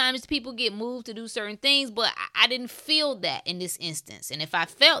 sometimes people get moved to do certain things, but I didn't feel that in this instance. And if I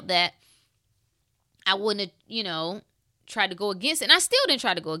felt that, I wouldn't have, tried to go against it. And I still didn't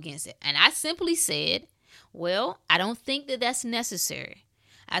try to go against it. And I simply said, well, I don't think that that's necessary.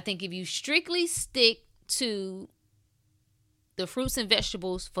 I think if you strictly stick to the fruits and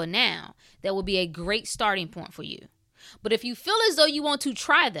vegetables for now, that will be a great starting point for you. But if you feel as though you want to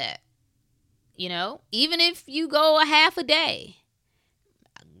try that, even if you go a half a day,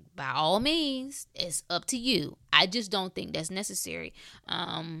 by all means, it's up to you. I just don't think that's necessary.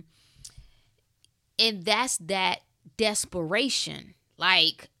 And that's that desperation.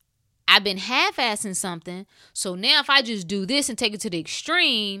 I've been half-assing something, so now if I just do this and take it to the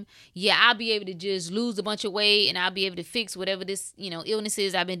extreme, yeah, I'll be able to just lose a bunch of weight and I'll be able to fix whatever this, illness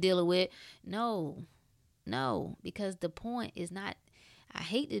is I've been dealing with. No, because the point is not, I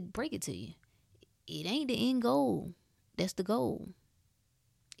hate to break it to you, it ain't the end goal. That's the goal.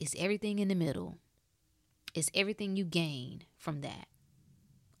 It's everything in the middle. It's everything you gain from that.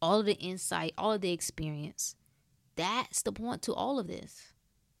 All of the insight, all of the experience. That's the point to all of this.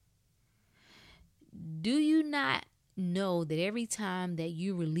 Do you not know that every time that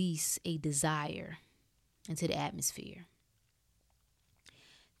you release a desire into the atmosphere,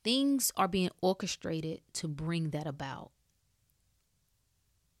 things are being orchestrated to bring that about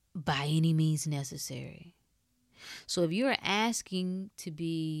by any means necessary? So if you're asking to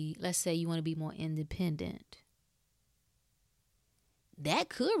be, let's say you want to be more independent, that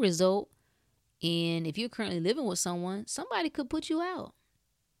could result in, if you're currently living with someone, somebody could put you out.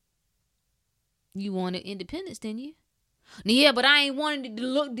 You wanted independence, didn't you? Yeah, but I ain't wanting to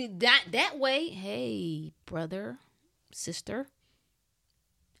look that way. Hey, brother, sister,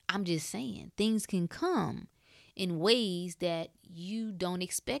 I'm just saying things can come in ways that you don't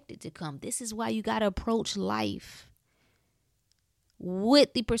expect it to come. This is why you got to approach life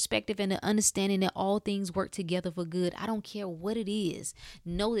with the perspective and the understanding that all things work together for good. I don't care what it is.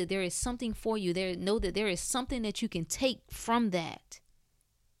 Know that there is something for you. Know that there is something that you can take from that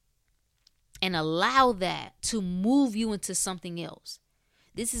and allow that to move you into something else.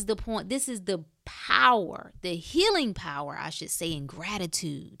 This is the point. This is the power, the healing power, I should say, in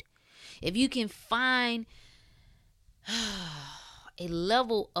gratitude. If you can find a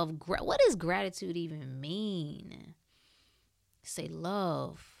level of what does gratitude even mean? It's a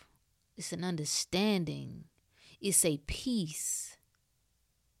love. It's an understanding. It's a peace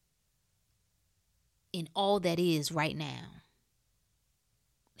in all that is right now.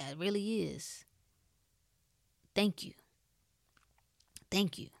 That really is. Thank you.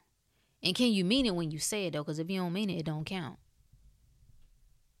 Thank you. And can you mean it when you say it, though? Because if you don't mean it, it don't count.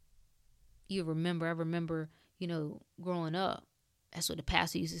 I remember, growing up, that's what the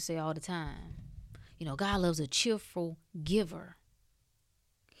pastor used to say all the time. God loves a cheerful giver.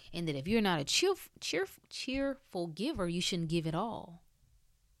 And that if you're not a cheerful giver, you shouldn't give at all.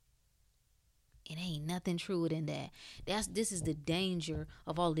 It ain't nothing truer than that. This is the danger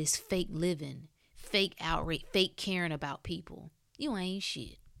of all this fake living, fake outrage, fake caring about people. You ain't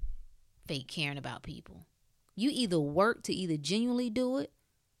shit. Fake caring about people. You either work to either genuinely do it,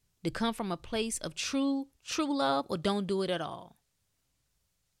 to come from a place of true love, or don't do it at all.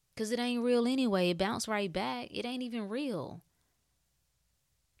 Because it ain't real anyway. It bounced right back. It ain't even real.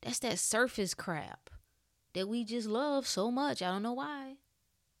 That's that surface crap that we just love so much. I don't know why.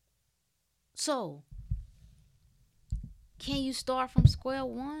 So, can you start from square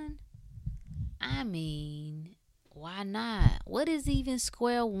one? I mean, why not? What is even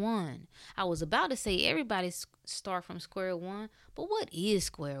square one? I was about to say everybody start from square one, but what is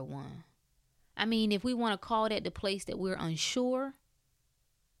square one? I mean, if we want to call that the place that we're unsure,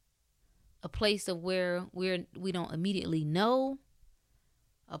 a place of where we don't immediately know,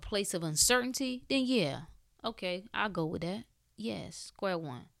 a place of uncertainty, then yeah, okay, I'll go with that. Yes, square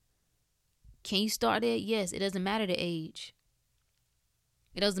one. Can you start there? Yes, it doesn't matter the age.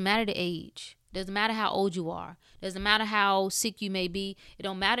 It doesn't matter the age. It doesn't matter how old you are. It doesn't matter how sick you may be. It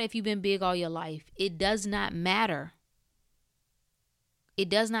don't matter if you've been big all your life. It does not matter. It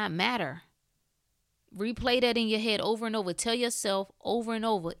does not matter. Replay that in your head over and over. Tell yourself over and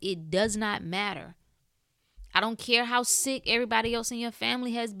over, it does not matter. I don't care how sick everybody else in your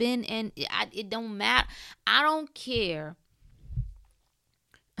family has been, and it don't matter. I don't care.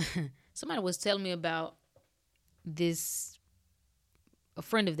 Somebody was telling me about this, a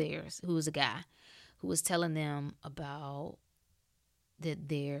friend of theirs who was a guy who was telling them about that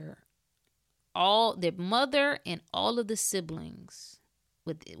their mother and all of the siblings,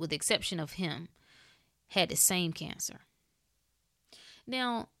 with the exception of him, had the same cancer.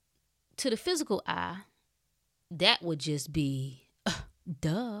 Now, to the physical eye, that would just be,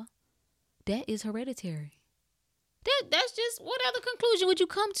 duh, that is hereditary. That's just, what other conclusion would you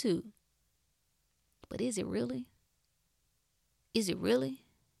come to? But is it really? Is it really?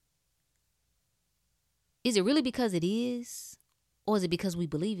 Is it really because it is? Or is it because we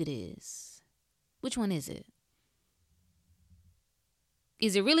believe it is? Which one is it?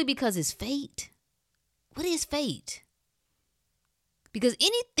 Is it really because it's fate? What is fate? Because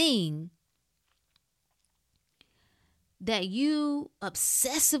anything that you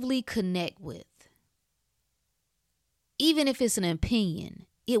obsessively connect with, even if it's an opinion,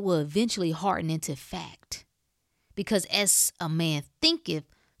 it will eventually harden into fact. Because as a man thinketh,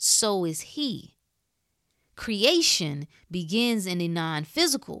 so is he. Creation begins in the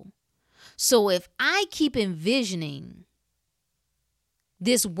non-physical. So if I keep envisioning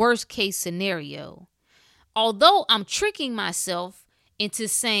this worst case scenario, although I'm tricking myself into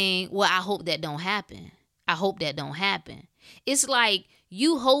saying, well, I hope that don't happen. I hope that don't happen. It's like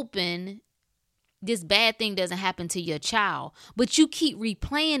you hoping this bad thing doesn't happen to your child, but you keep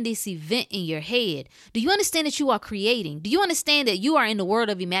replaying this event in your head. Do you understand that you are creating? Do you understand that you are in the world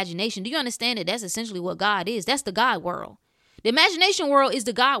of imagination? Do you understand that that's essentially what God is? That's the God world. The imagination world is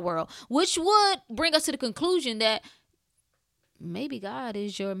the God world, which would bring us to the conclusion that maybe God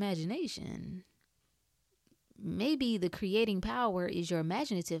is your imagination. Maybe the creating power is your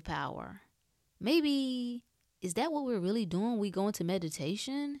imaginative power. Maybe, is that what we're really doing? We go into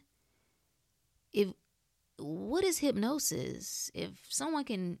meditation? What is hypnosis? If someone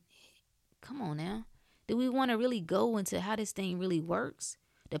can, come on now. Do we want to really go into how this thing really works?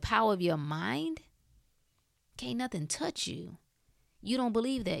 The power of your mind? Can't nothing touch you. You don't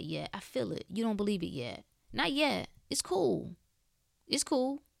believe that yet. I feel it. You don't believe it yet. Not yet. It's cool. It's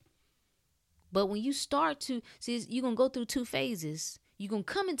cool. But when you start to, see, you're going to go through two phases. You're going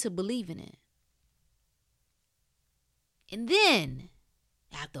to come into believing it. And then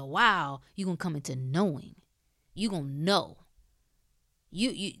after a while, you're going to come into knowing. You're going to know.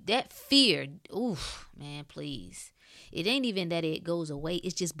 You that fear, oof, man, please. It ain't even that it goes away.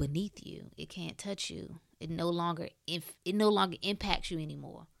 It's just beneath you. It can't touch you. It no longer impacts you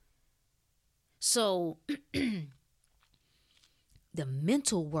anymore. So the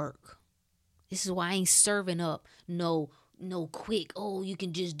mental work. This is why I ain't serving up no quick, oh, you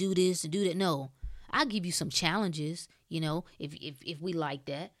can just do this and do that. No. I'll give you some challenges, if we like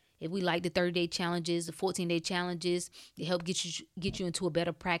that. If we like the 30-day challenges, the 14-day challenges, to help get you into a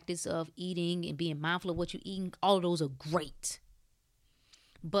better practice of eating and being mindful of what you're eating, all of those are great.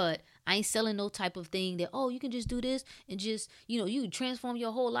 But I ain't selling no type of thing that, oh, you can just do this and just, you can transform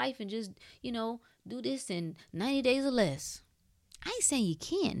your whole life and just, do this in 90 days or less. I ain't saying you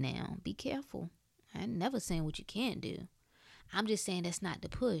can't now. Be careful. I ain't never saying what you can't do. I'm just saying that's not the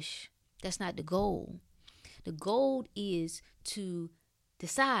push. That's not the goal. The goal is to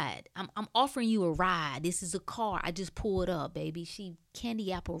decide. I'm offering you a ride. This is a car. I just pulled up, baby. She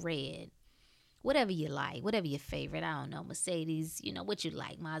candy apple red. Whatever you like. Whatever your favorite. I don't know. Mercedes. What you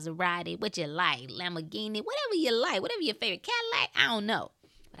like. Maserati. What you like. Lamborghini. Whatever you like. Whatever your favorite. Cadillac. I don't know.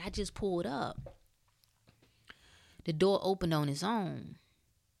 But I just pulled up. The door opened on its own.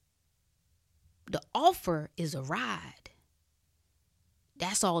 The offer is a ride.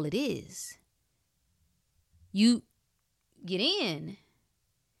 That's all it is. You get in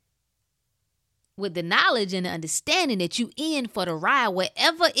with the knowledge and the understanding that you in for the ride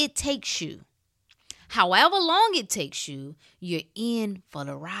wherever it takes you. However long it takes you, you're in for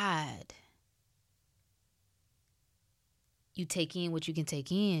the ride. You take in what you can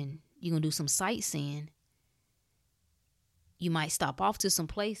take in. You're going to do some sightseeing. You might stop off to some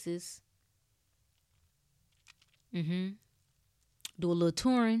places. Do a little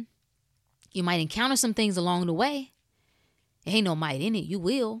touring. You might encounter some things along the way. There ain't no might in it. You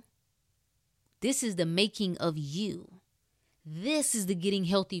will. This is the making of you. This is the getting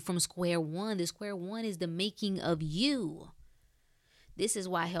healthy from square one. The square one is the making of you. This is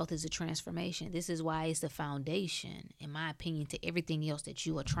why health is a transformation. This is why it's the foundation, in my opinion, to everything else that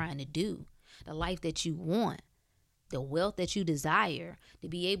you are trying to do. The life that you want. The wealth that you desire. To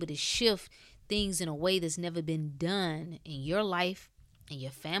be able to shift things in a way that's never been done in your life, in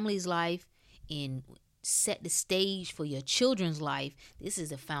your family's life, and set the stage for your children's life. This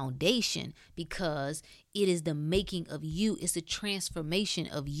is the foundation because it is the making of you. It's the transformation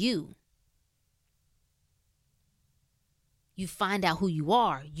of you. You find out who you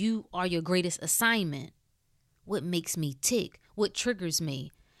are. You are your greatest assignment. What makes me tick? What triggers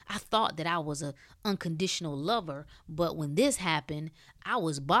me? I thought that I was an unconditional lover, but when this happened, I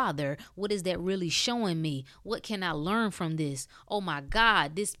was bothered. What is that really showing me? What can I learn from this? Oh my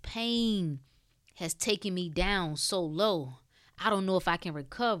God, this pain has taken me down so low. I don't know if I can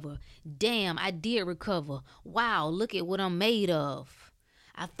recover. Damn, I did recover. Wow, look at what I'm made of.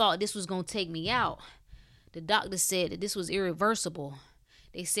 I thought this was going to take me out. The doctor said that this was irreversible.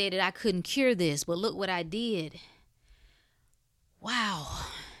 They said that I couldn't cure this, but look what I did. Wow.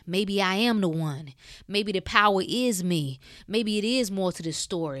 Maybe I am the one. Maybe the power is me. Maybe it is more to this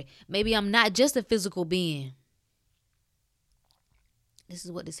story. Maybe I'm not just a physical being. This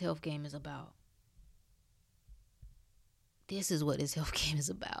is what this health game is about. This is what this health game is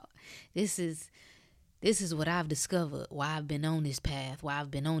about. This is what I've discovered, why I've been on this path, why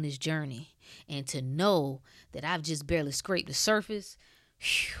I've been on this journey. And to know that I've just barely scraped the surface,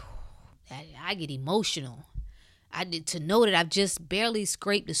 I get emotional. To know that I've just barely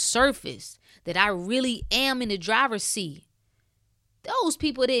scraped the surface, that I really am in the driver's seat. Those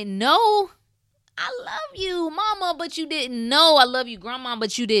people didn't know. I love you, mama, but you didn't know. I love you, grandma,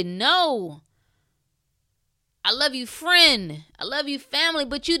 but you didn't know. I love you, friend. I love you, family,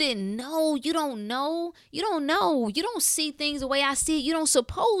 but you didn't know. You don't know. You don't know. You don't see things the way I see it. You don't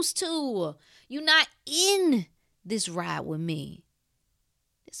supposed to. You're not in this ride with me.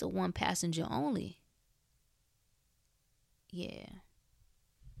 It's a one passenger only. Yeah.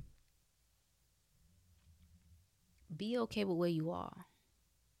 Be okay with where you are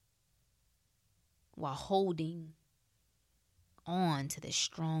while holding on to the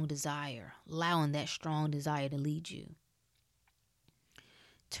strong desire, allowing that strong desire to lead you.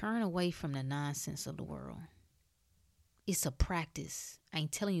 Turn away from the nonsense of the world. It's a practice. I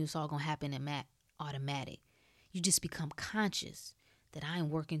ain't telling you it's all going to happen automatic. You just become conscious that I'm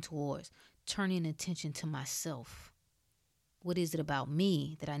working towards turning attention to myself. What is it about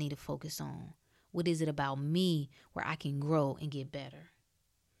me that I need to focus on? What is it about me where I can grow and get better?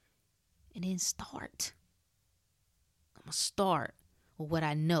 And then start. I'm going to start with what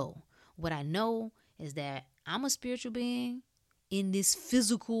I know. What I know is that I'm a spiritual being in this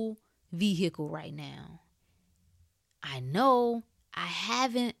physical vehicle right now. I know I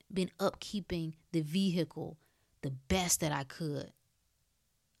haven't been upkeeping the vehicle the best that I could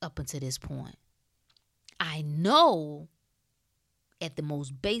up until this point. I know at the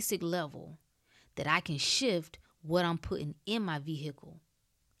most basic level that I can shift what I'm putting in my vehicle.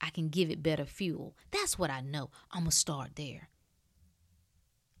 I can give it better fuel. That's what I know. I'm going to start there.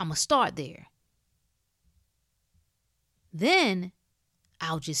 Then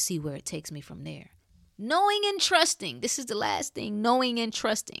I'll just see where it takes me from there. Knowing and trusting. This is the last thing. Knowing and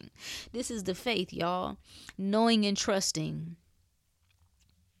trusting. This is the faith, y'all. Knowing and trusting.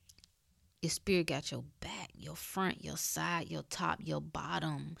 Your spirit got your back, your front, your side, your top, your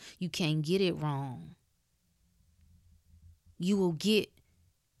bottom. You can't get it wrong. You will get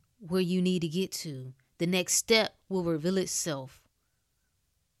where you need to get to. The next step will reveal itself.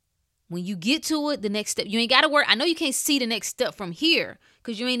 When you get to it, the next step, you ain't got to worry. I know you can't see the next step from here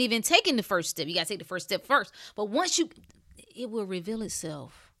because you ain't even taking the first step. You got to take the first step first. But once it will reveal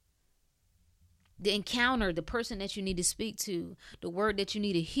itself. The encounter, the person that you need to speak to, the word that you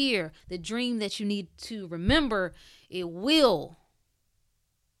need to hear, the dream that you need to remember, it will.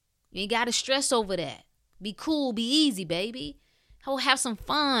 You ain't got to stress over that. Be cool, be easy, baby. Oh, have some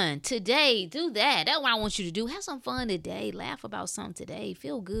fun today. Do that. That's what I want you to do. Have some fun today. Laugh about something today.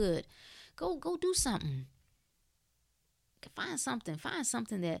 Feel good. Go do something. Find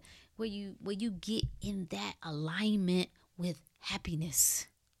something that where you get in that alignment with happiness.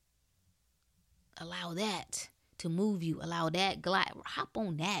 Allow that to move you. Allow that glide. Hop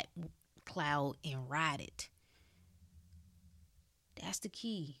on that cloud and ride it. That's the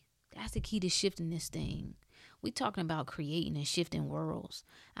key. That's the key to shifting this thing. We talking about creating and shifting worlds.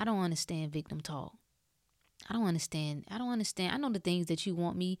 I don't understand victim talk. I don't understand. I know the things that you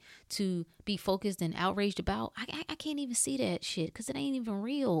want me to be focused and outraged about. I can't even see that shit because it ain't even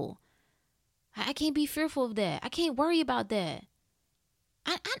real. I can't be fearful of that. I can't worry about that.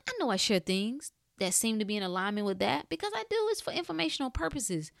 I know I share things that seem to be in alignment with that because I do. It's for informational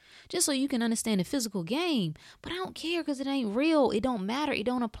purposes, just so you can understand the physical game. But I don't care because it ain't real. It don't matter. It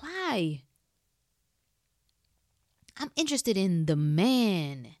don't apply. I'm interested in the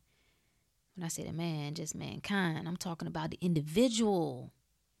man. When I say the man, just mankind. I'm talking about the individual.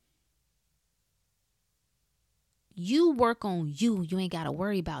 You work on you. You ain't got to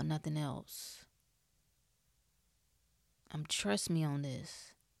worry about nothing else. Trust me on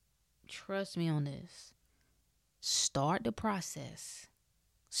this. Trust me on this. Start the process.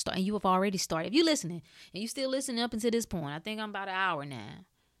 And you have already started. If you're listening and you still listening up until this point, I think I'm about an hour now.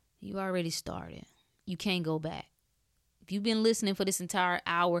 You already started. You can't go back. If you've been listening for this entire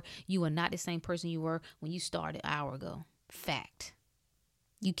hour, you are not the same person you were when you started an hour ago. Fact.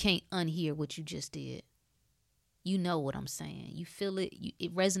 You can't unhear what you just did. You know what I'm saying. You feel it.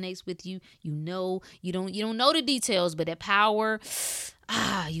 It resonates with you. You know. You don't know the details, but that power.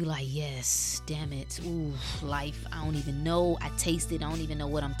 You like, yes. Damn it. Ooh, life. I don't even know. I taste it. I don't even know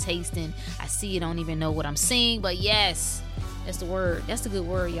what I'm tasting. I see it. I don't even know what I'm seeing. But yes, that's the word. That's the good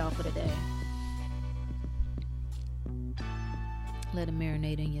word, y'all, for today. Let it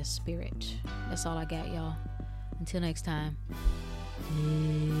marinate in your spirit. That's all I got, y'all. Until next time.